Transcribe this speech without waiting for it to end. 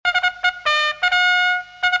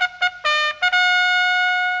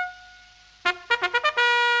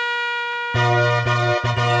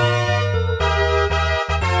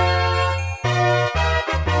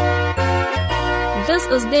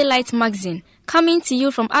is Daylight Magazine, coming to you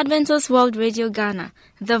from Adventist World Radio Ghana,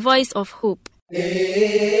 the voice of hope.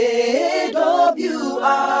 AWR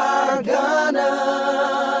Ghana,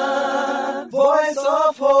 voice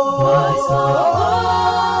of hope.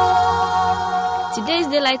 Today's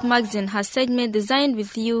Daylight Magazine has segment designed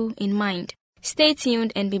with you in mind. Stay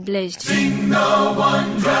tuned and be blessed. Sing the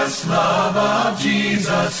wondrous love of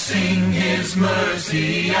Jesus, sing His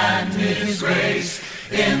mercy and His grace.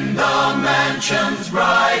 In the mansions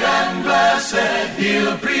bright and blessed,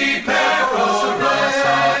 He'll prepare for us a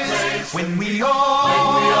place. When we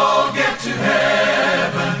all get to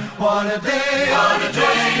heaven, what a day of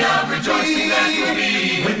rejoicing that will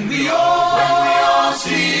be. When we all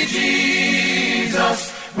see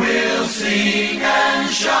Jesus, we'll sing and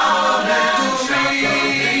shout victory.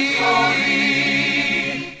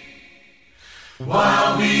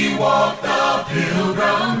 While we walk the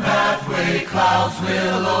pilgrim pathway, clouds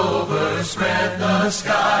will overspread the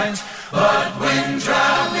skies. But when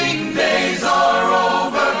traveling days are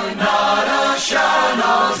over, not a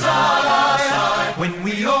shadow's not our side. When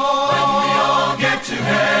we all get to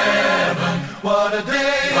heaven, what a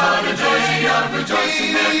day of rejoicing that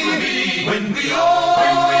will be. When we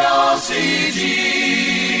all see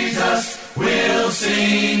Jesus, we'll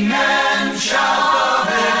sing and shout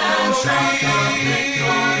victory.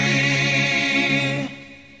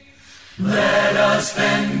 Let us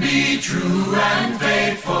then be true and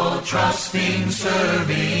faithful, trusting,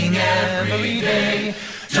 serving every day.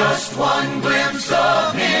 Just one glimpse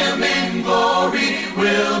of Him in glory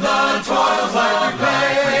will the toils of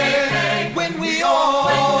repay. When we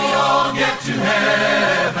all get to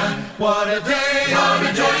heaven, what a day of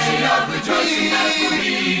rejoicing that will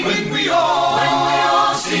be. When we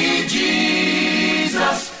all see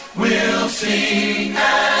Jesus, we'll sing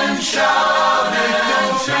and shout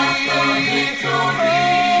victory.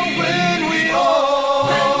 When we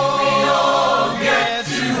all get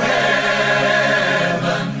to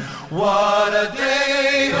heaven, what a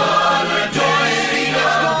day of rejoicing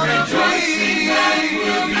that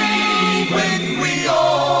will be. When we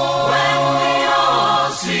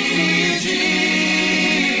all see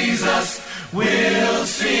Jesus, we'll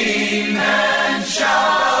sing and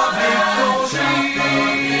shout victory.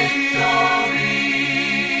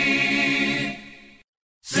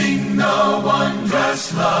 Sing the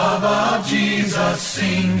wondrous love of Jesus,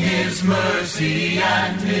 sing His mercy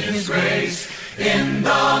and His grace. In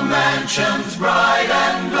the mansions bright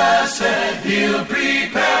and blessed, He'll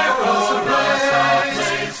prepare for us a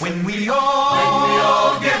place. When we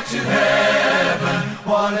all get to heaven,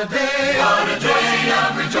 what a day of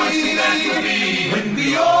rejoicing that will be. When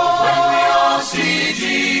we all see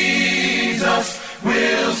Jesus,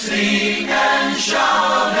 we'll sing and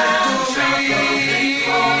shout victory.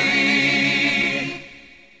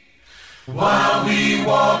 While we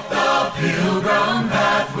walk the pilgrim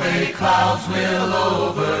pathway, clouds will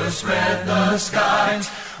overspread the skies.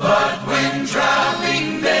 But when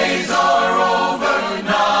traveling days are over,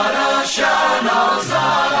 not a shadow's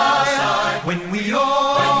not our side. When we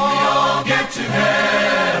all get to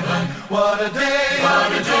heaven, what a day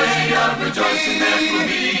of rejoicing that will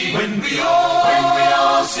be. When we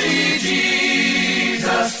all see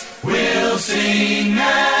Jesus, we'll sing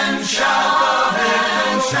and shout victory.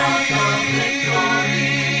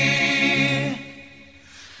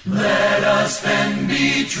 Let us then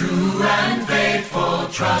be true and faithful,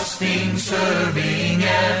 trusting, serving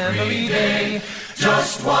every day.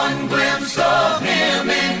 Just one glimpse of Him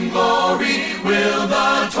in glory will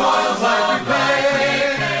the toils of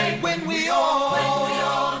repay. When we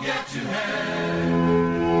all get to heaven.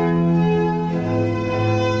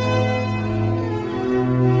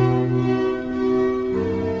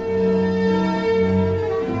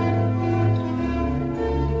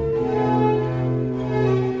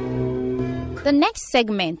 The next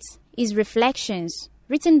segment is Reflections,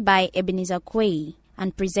 written by Ebenezer Quay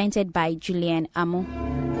and presented by Julian Amo.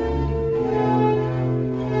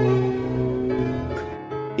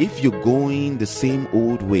 If you're going the same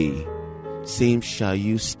old way, same shall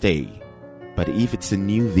you stay. But if it's a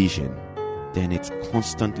new vision, then it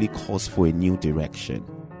constantly calls for a new direction.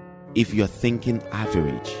 If you're thinking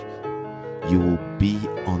average, you will be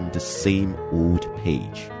on the same old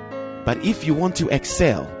page. But if you want to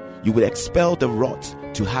excel, you will expel the rot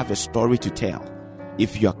to have a story to tell.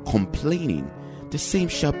 If you are complaining, the same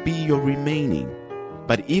shall be your remaining.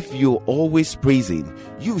 But if you're always praising,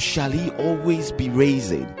 you shall He always be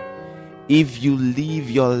raising. If you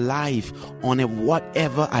live your life on a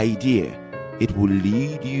whatever idea, it will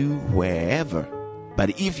lead you wherever.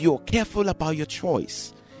 But if you're careful about your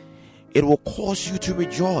choice, it will cause you to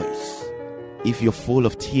rejoice. If you're full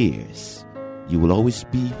of tears, you will always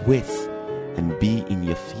be with and be in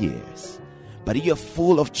your fears. But if you're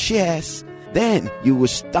full of cheers, then you will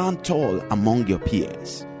stand tall among your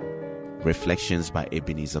peers. Reflections by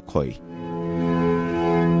Ebenezer Coy.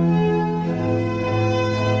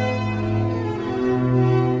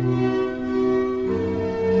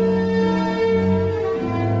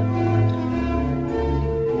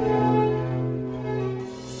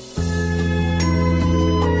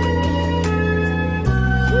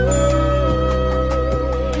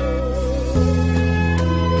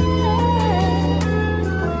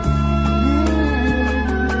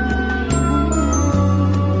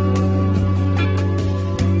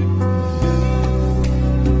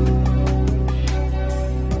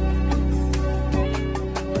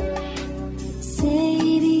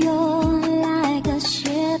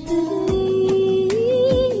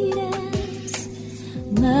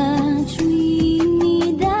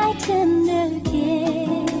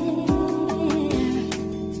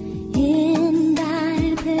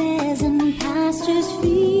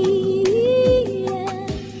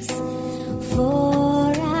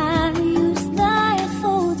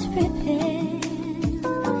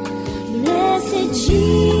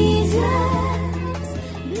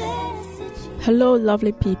 Hello,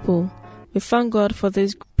 lovely people. We thank God for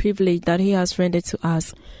this privilege that He has rendered to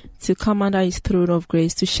us to come under His throne of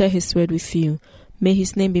grace to share His word with you. May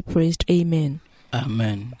His name be praised. Amen.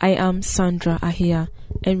 Amen. I am Sandra Ahia,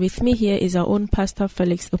 and with me here is our own Pastor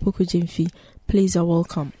Felix Opoku-Jimfi. Please are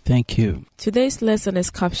welcome. Thank you. Today's lesson is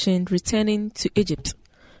captioned Returning to Egypt.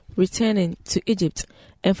 Returning to Egypt.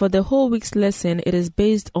 And for the whole week's lesson, it is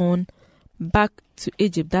based on Back to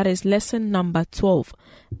Egypt. That is lesson number 12.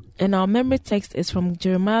 And our memory text is from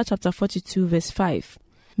Jeremiah chapter 42 verse 5.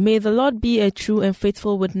 May the Lord be a true and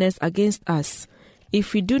faithful witness against us,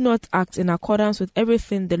 if we do not act in accordance with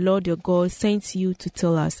everything the Lord your God sent you to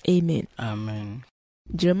tell us. Amen. Amen.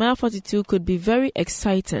 Jeremiah 42 could be very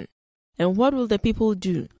exciting. And what will the people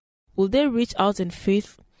do? Will they reach out in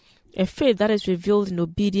faith, a faith that is revealed in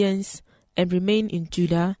obedience and remain in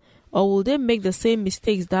Judah? Or will they make the same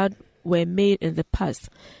mistakes that were made in the past,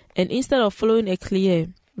 and instead of following a clear,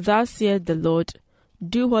 thus saith the Lord,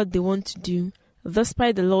 do what they want to do,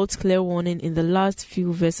 despite the Lord's clear warning in the last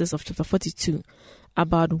few verses of chapter 42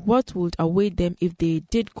 about what would await them if they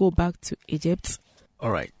did go back to Egypt? All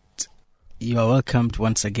right. You are welcomed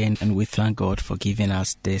once again, and we thank God for giving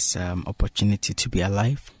us this opportunity to be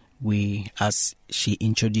alive. We, as she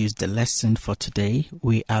introduced the lesson for today,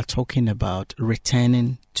 we are talking about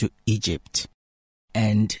returning to Egypt.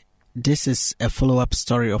 And this is a follow-up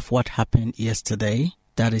story of what happened yesterday.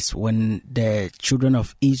 That is when the children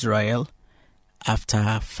of Israel,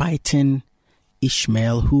 after fighting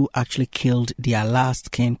Ishmael, who actually killed their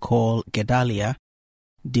last king called Gedaliah,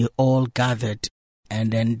 they all gathered,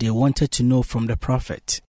 and then they wanted to know from the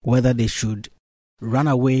prophet whether they should run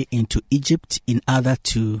away into Egypt in order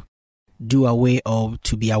to do away or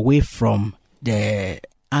to be away from the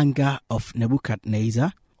anger of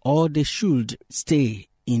Nebuchadnezzar, or they should stay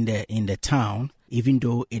in the town, even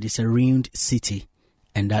though it is a ruined city,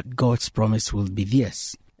 and that God's promise will be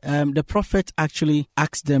theirs. The prophet actually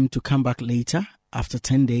asked them to come back later, after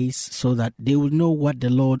 10 days, so that they will know what the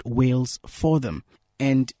Lord wills for them.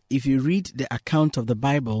 And if you read the account of the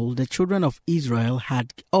Bible, the children of Israel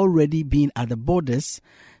had already been at the borders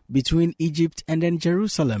between Egypt and then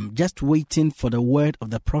Jerusalem, just waiting for the word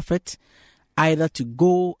of the prophet, either to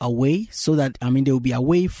go away, so that, they will be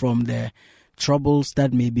away from the troubles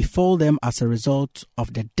that may befall them as a result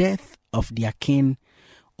of the death of their king,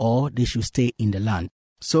 or they should stay in the land.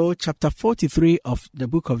 So chapter 43 of the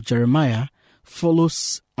book of Jeremiah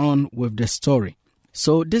follows on with the story.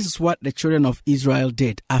 So this is what the children of Israel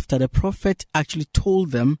did after the prophet actually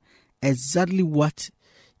told them exactly what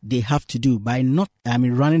they have to do by not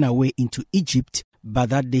running away into Egypt, but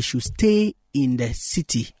that they should stay in the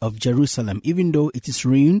city of Jerusalem. Even though it is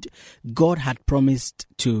ruined, God had promised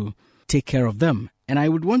to take care of them. And I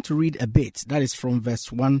would want to read a bit, that is from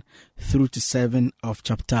verse 1 through to 7 of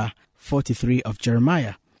chapter 43 of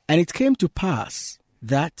Jeremiah. And it came to pass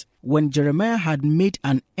that when Jeremiah had made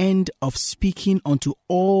an end of speaking unto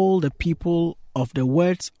all the people of the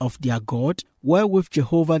words of their God, wherewith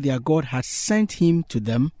Jehovah their God had sent him to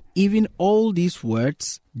them, even all these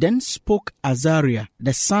words, then spoke Azariah,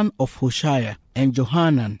 the son of Hoshea, and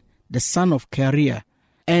Johanan, the son of Kareah,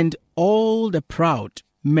 and all the proud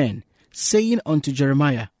men, saying unto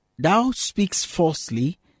Jeremiah, Thou speakest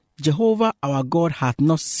falsely. Jehovah our God hath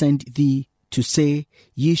not sent thee to say,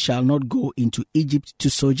 Ye shall not go into Egypt to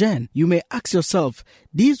sojourn. You may ask yourself,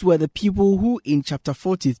 these were the people who in chapter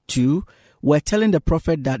 42 were telling the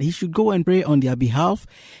prophet that he should go and pray on their behalf,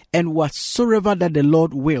 and whatsoever that the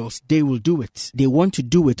Lord wills, they will do it. They want to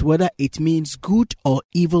do it, whether it means good or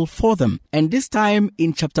evil for them. And this time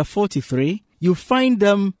in chapter 43, you find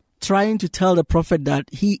them trying to tell the prophet that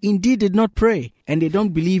he indeed did not pray, and they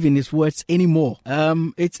don't believe in his words anymore.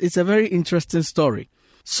 It's a very interesting story.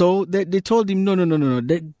 So they told him, no,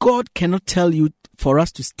 that God cannot tell you for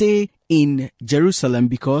us to stay in Jerusalem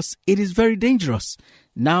because it is very dangerous.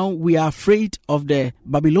 Now we are afraid of the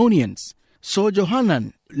Babylonians. So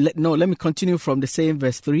Johanan, let me continue from the same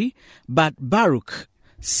verse 3. But Baruch,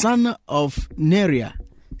 son of Neriah,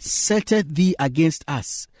 setteth thee against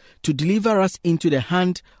us to deliver us into the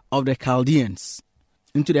hand of the Chaldeans,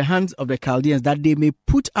 that they may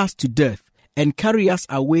put us to death and carry us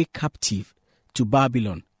away captive to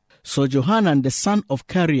Babylon. So Johanan, the son of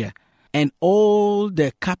Kareah, and all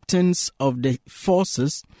the captains of the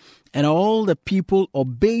forces and all the people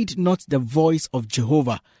obeyed not the voice of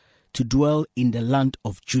Jehovah to dwell in the land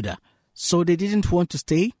of Judah. So they didn't want to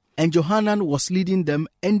stay, and Johanan was leading them,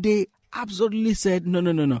 and they absolutely said, no.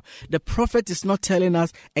 The prophet is not telling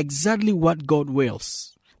us exactly what God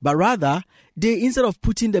wills. But rather, they, instead of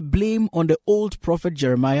putting the blame on the old prophet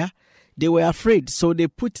Jeremiah, they were afraid. So they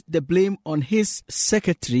put the blame on his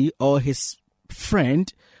secretary or his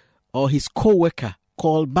friend or his co-worker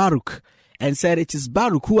called Baruch, and said it is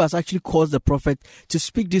Baruch who has actually caused the prophet to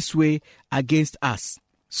speak this way against us.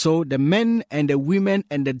 So the men and the women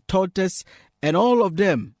and the daughters and all of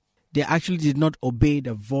them, they actually did not obey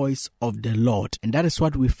the voice of the Lord. And that is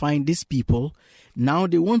what we find these people. Now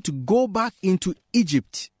they want to go back into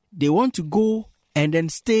Egypt. They want to go and then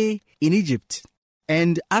stay in Egypt.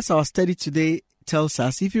 And as our study today tells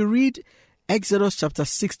us, if you read Exodus chapter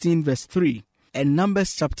 16 verse 3 and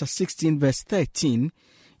Numbers chapter 16 verse 13,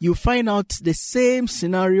 you find out the same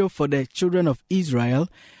scenario for the children of Israel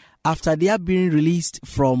after they are being released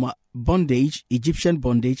from bondage, Egyptian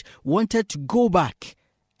bondage, wanted to go back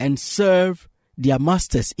and serve their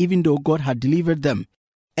masters, even though God had delivered them.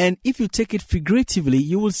 And if you take it figuratively,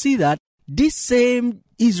 you will see that these same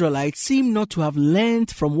Israelites seem not to have learned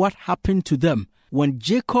from what happened to them when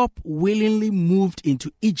Jacob willingly moved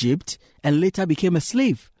into Egypt and later became a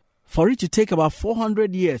slave. For it to take about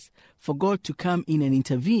 400 years for God to come in and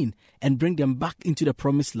intervene and bring them back into the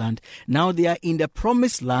promised land. Now they are in the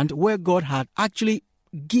promised land where God had actually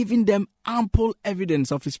given them ample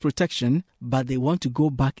evidence of his protection, but they want to go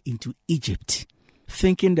back into Egypt,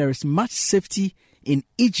 thinking there is much safety in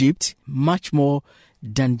Egypt, much more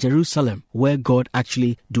than Jerusalem, where God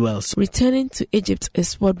actually dwells. Returning to Egypt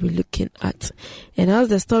is what we're looking at. And as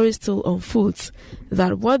the story still unfolds,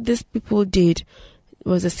 that what these people did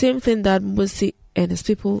was the same thing that Moses and his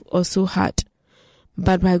people also had.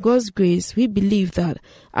 But by God's grace, we believe that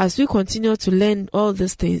as we continue to learn all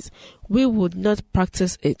these things, we would not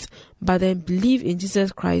practice it, but then believe in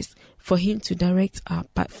Jesus Christ for him to direct our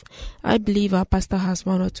path. I believe our pastor has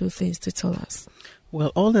one or two things to tell us.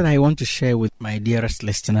 Well, all that I want to share with my dearest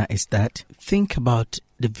listener is that think about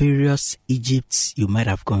the various Egypts you might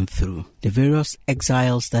have gone through, the various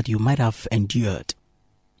exiles that you might have endured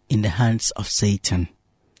in the hands of Satan,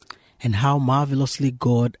 and how marvelously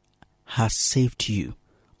God has saved you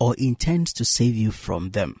or intends to save you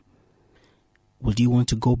from them. Would you want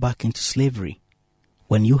to go back into slavery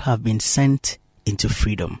when you have been sent into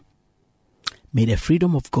freedom? May the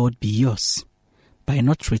freedom of God be yours by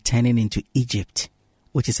not returning into Egypt,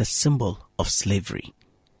 which is a symbol of slavery.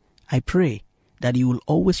 I pray that you will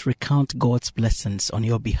always recount God's blessings on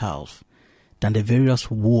your behalf than the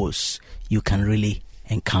various woes you can really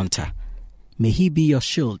encounter. May he be your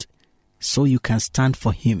shield so you can stand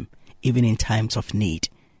for him even in times of need.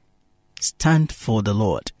 Stand for the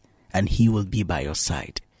Lord and he will be by your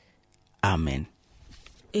side. Amen.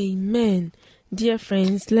 Amen. Dear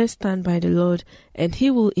friends, let's stand by the Lord and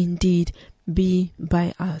he will indeed be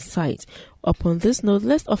by our side. Upon this note,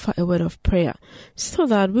 let's offer a word of prayer so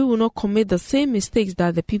that we will not commit the same mistakes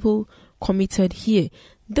that the people committed here.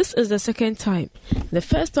 This is the second time. The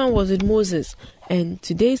first one was with Moses, and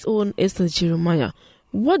today's own is with Jeremiah.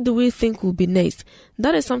 What do we think will be next?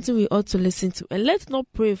 That is something we ought to listen to. And let's not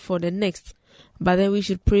pray for the next, but then we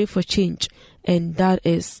should pray for change. And that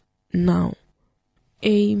is now.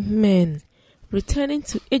 Amen. Returning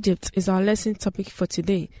to Egypt is our lesson topic for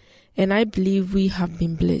today. And I believe we have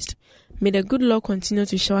been blessed. May the good Lord continue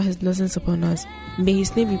to shower his blessings upon us. May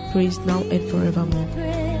his name be praised now and forevermore.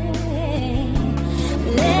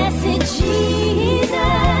 Blessed Jesus,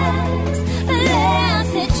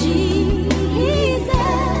 blessed Jesus,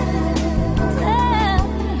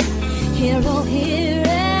 hear, oh, hear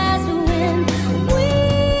us when we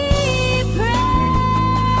pray.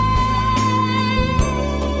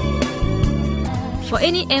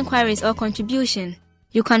 any enquiries or contribution,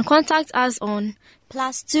 you can contact us on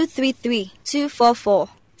 +233 244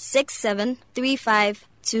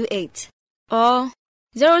 673528 or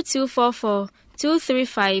 0244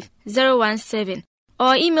 235 017,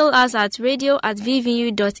 or email us at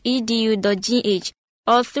radio@vvu.edu.gh,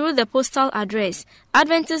 or through the postal address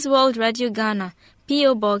Adventist World Radio Ghana,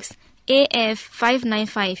 P.O. Box AF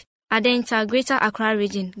 595, Adenta, Greater Accra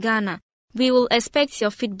Region, Ghana. We will expect your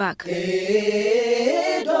feedback. AWR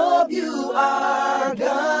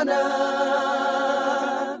Ghana,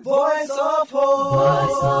 Voice of Hope.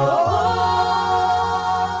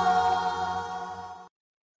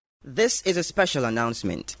 This is a special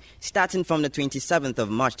announcement. Starting from the 27th of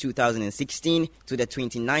March 2016 to the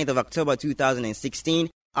 29th of October 2016,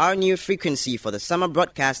 our new frequency for the summer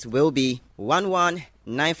broadcast will be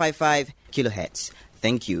 11955 kilohertz.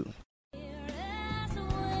 Thank you.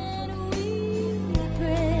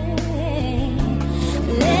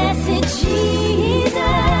 Blessed Jesus,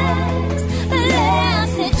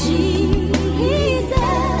 blessed Jesus,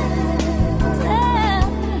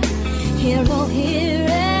 hear, oh, hear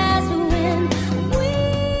us when we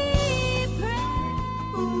pray.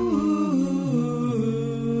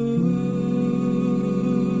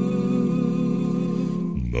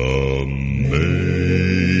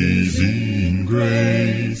 Amazing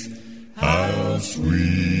grace, how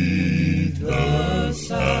sweet the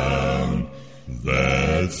sound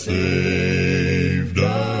that saved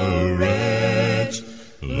a wretch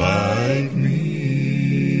like me.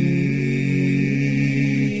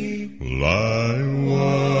 I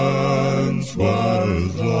once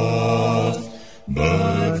was lost,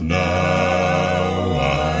 but now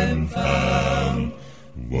I'm found.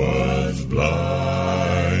 Was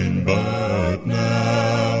blind, but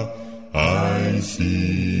now I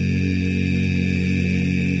see.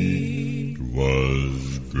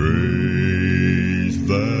 'Twas grace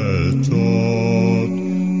that taught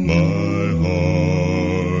my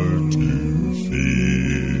heart to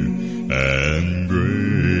fear, and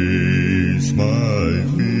grace my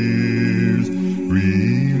fears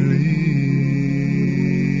relieved.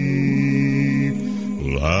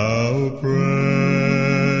 How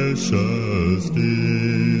precious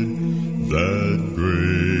did that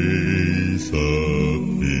grace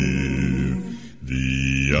appear,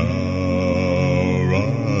 the hour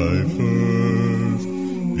I first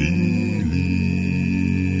believed.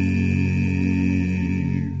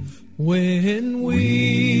 When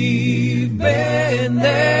we've been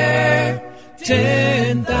there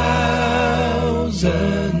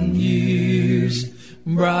 10,000 years,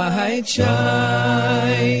 bright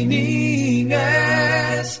shining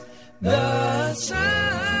as the sun.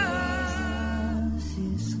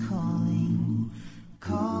 Is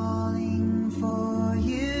calling for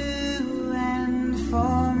you and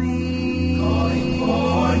for me. Calling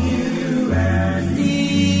for you and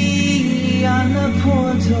See on the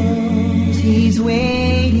portals, he's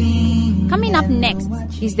waiting. Coming up next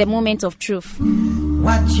is the moment of truth.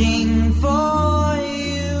 Watching for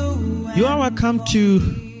you. You are welcome to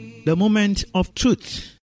the moment of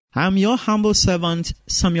truth. I'm your humble servant,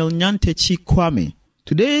 Samuel Nyantechi Kwame.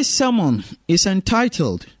 Today's sermon is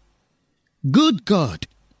entitled, Good God,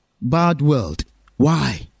 Bad World.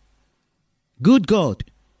 Why? Good God,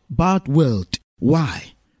 Bad World.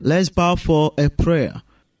 Why? Let's bow for a prayer.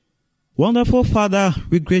 Wonderful Father,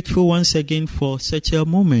 we're grateful once again for such a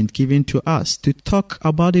moment given to us to talk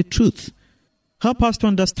about the truth. Help us to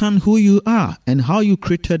understand who you are and how you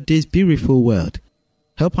created this beautiful world.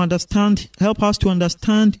 Help us to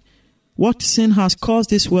understand what sin has caused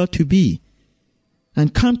this world to be,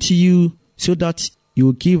 and come to you so that you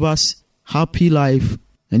will give us happy life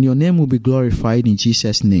and your name will be glorified in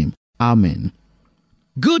Jesus' name. Amen.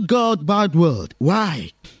 Good God, bad world.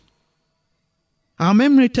 Why? Our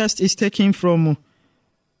memory text is taken from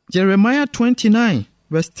Jeremiah 29,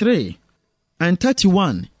 verse 3, and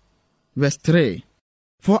 31, verse 3.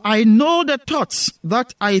 For I know the thoughts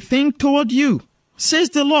that I think toward you,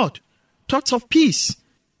 says the Lord, thoughts of peace,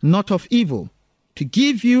 not of evil, to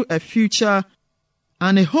give you a future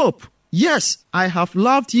and a hope. Yes, I have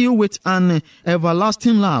loved you with an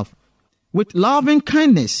everlasting love. With loving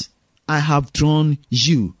kindness, I have drawn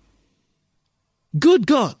you. Good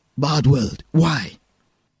God, bad world. Why?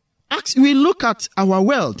 As we look at our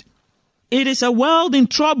world, it is a world in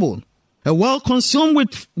trouble, a world consumed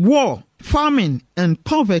with war, famine, and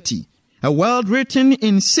poverty, a world written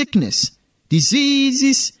in sickness,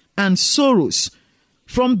 diseases, and sorrows.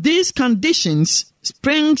 From these conditions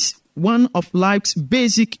springs one of life's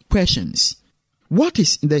basic questions. What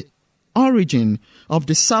is the origin of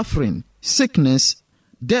the suffering, sickness,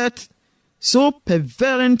 death so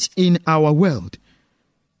prevalent in our world?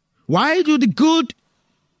 Why do the good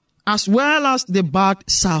as well as the bad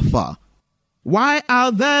suffer? Why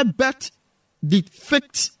are there birth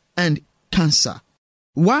defects and cancer?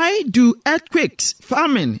 Why do earthquakes,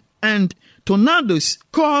 famine, and tornadoes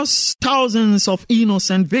cause thousands of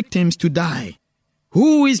innocent victims to die?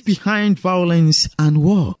 Who is behind violence and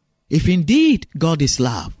war? If indeed God is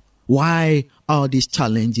love, why are these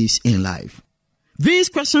challenges in life? These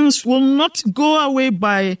questions will not go away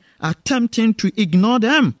by attempting to ignore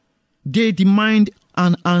them. They demand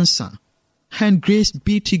an answer. And grace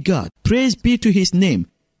be to God. Praise be to his name.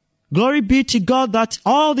 Glory be to God that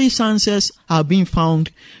all these answers are being found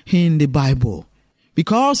in the Bible.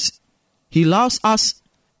 Because he loves us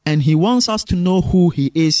and he wants us to know who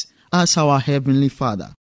he is as our Heavenly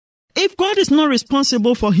Father. If God is not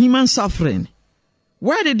responsible for human suffering,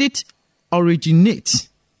 where did it originate?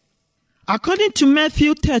 According to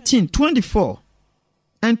Matthew 13:24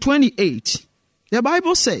 and 28, the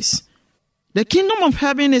Bible says, "The kingdom of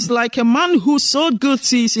heaven is like a man who sowed good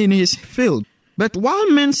seeds in his field. But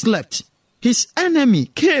while men slept, his enemy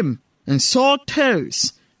came and sowed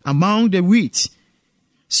tares among the wheat.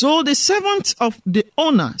 So the servant of the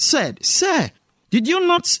owner said, 'Sir, did you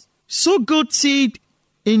not sow good seed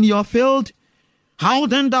in your field? How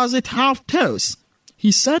then does it have tares?'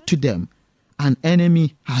 He said to them, 'An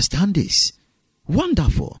enemy has done this.'"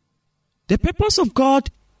 Wonderful. The purpose of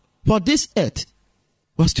God for this earth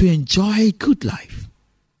was to enjoy a good life.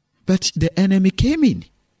 But the enemy came in.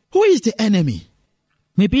 Who is the enemy?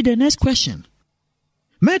 Maybe the next question.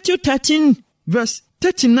 Matthew 13 verse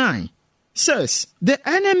 39 says, "The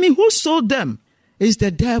enemy who sold them is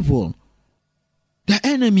the devil." The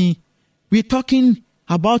enemy we're talking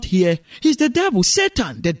about here is the devil,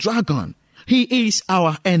 Satan, the dragon. He is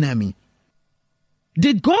our enemy.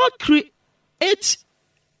 Did God create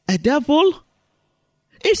a devil?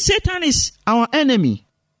 If Satan is our enemy,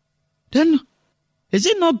 then is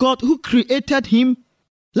it not God who created him?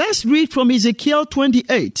 Let's read from Ezekiel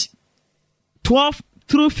 28:12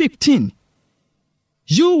 through 15.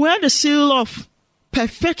 "You were the seal of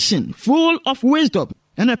perfection, full of wisdom,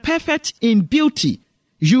 and a perfect in beauty.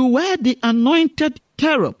 You were the anointed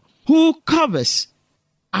cherub who covers.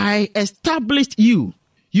 I established you.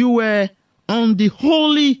 You were on the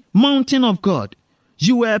holy mountain of God.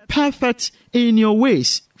 You were perfect in your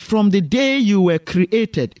ways from the day you were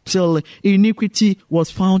created till iniquity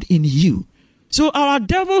was found in you." So our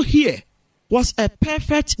devil here was a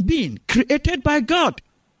perfect being created by God.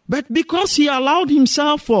 But because he allowed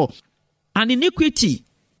himself for an iniquity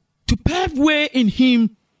to pave way in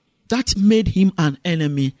him, that made him an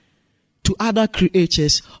enemy to other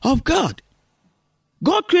creatures of God.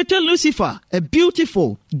 God created Lucifer, a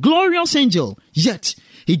beautiful, glorious angel, yet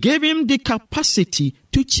he gave him the capacity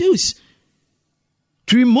to choose.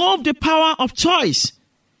 To remove the power of choice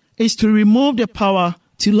is to remove the power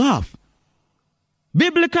to love.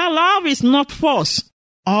 Biblical love is not forced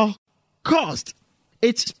or caused.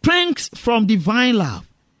 It springs from divine love.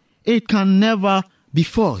 It can never be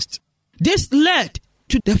forced. This led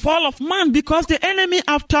to the fall of man because the enemy,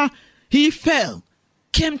 after he fell,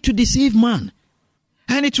 came to deceive man.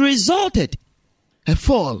 And it resulted a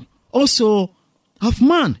fall also of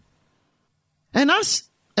man. And as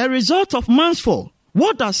a result of man's fall,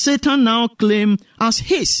 what does Satan now claim as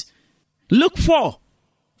his? Luke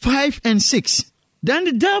 4:5-6. "Then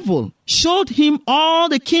the devil showed him all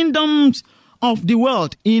the kingdoms of the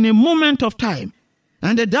world in a moment of time.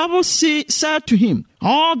 And the devil said to him,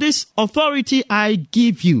 'All this authority I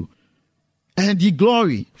give you, and the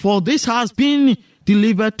glory, for this has been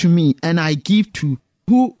delivered to me, and I give to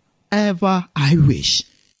whoever I wish.'"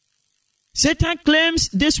 Satan claims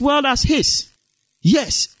this world as his.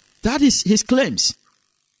 Yes, that is his claims.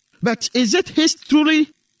 But is it his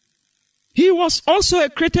truly? He was also a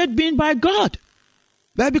created being by God.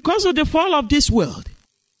 But because of the fall of this world,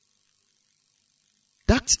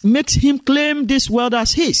 that makes him claim this world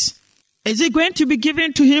as his. Is it going to be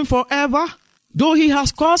given to him forever? Though he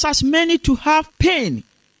has caused as many to have pain,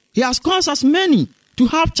 he has caused as many to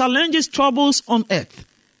have challenges, troubles on earth.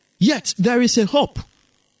 Yet there is a hope.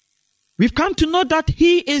 We've come to know that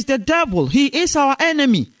he is the devil. He is our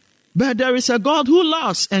enemy. But there is a God who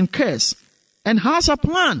loves and cares and has a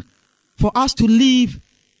plan for us to live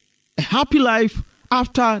a happy life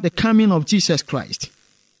after the coming of Jesus Christ.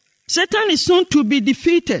 Satan is soon to be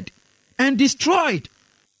defeated and destroyed.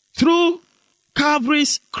 Through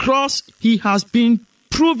Calvary's cross, he has been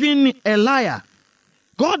proven a liar.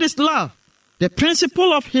 God is love. The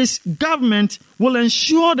principle of his government will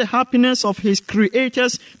ensure the happiness of his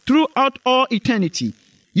creators throughout all eternity.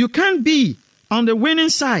 You can't be on the winning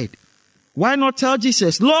side. Why not tell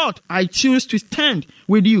Jesus, "Lord, I choose to stand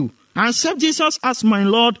with you I accept Jesus as my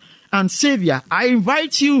Lord and Savior. I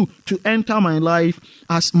invite you to enter my life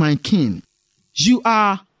as my King. You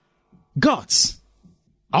are God's.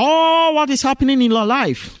 All what is happening in your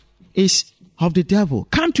life is of the devil.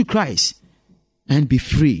 Come to Christ and be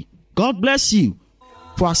free. God bless you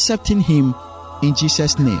for accepting him in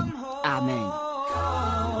Jesus' name. Amen.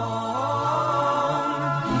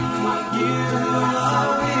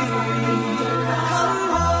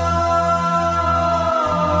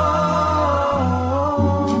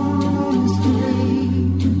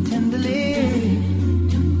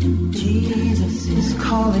 Jesus is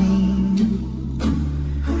calling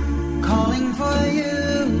for you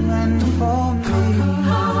and for me.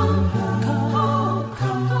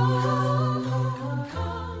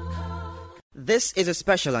 This is a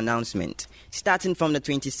special announcement. Starting from the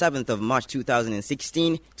 27th of March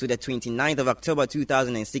 2016 to the 29th of October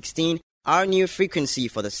 2016, our new frequency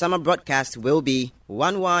for the summer broadcast will be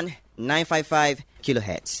 11955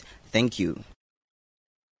 kilohertz. Thank you.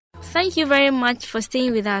 Thank you very much for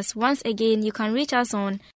staying with us. Once again, you can reach us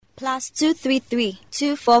on +233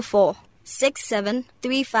 244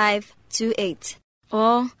 673528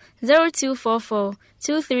 or 0244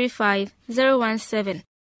 235 017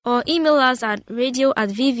 or email us at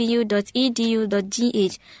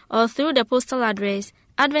radio@vvu.edu.gh or through the postal address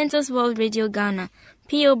Adventist World Radio Ghana,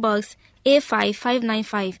 P.O. Box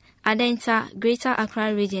A5595, Adenta, Greater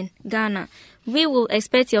Accra Region, Ghana. We will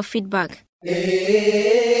expect your feedback. AWR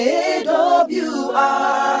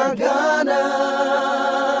Ghana,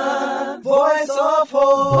 Voice of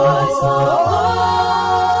Hope.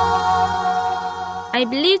 I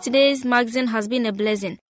believe today's magazine has been a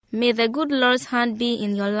blessing. May the good Lord's hand be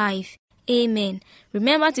in your life. Amen.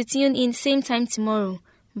 Remember to tune in same time tomorrow.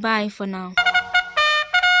 Bye for now.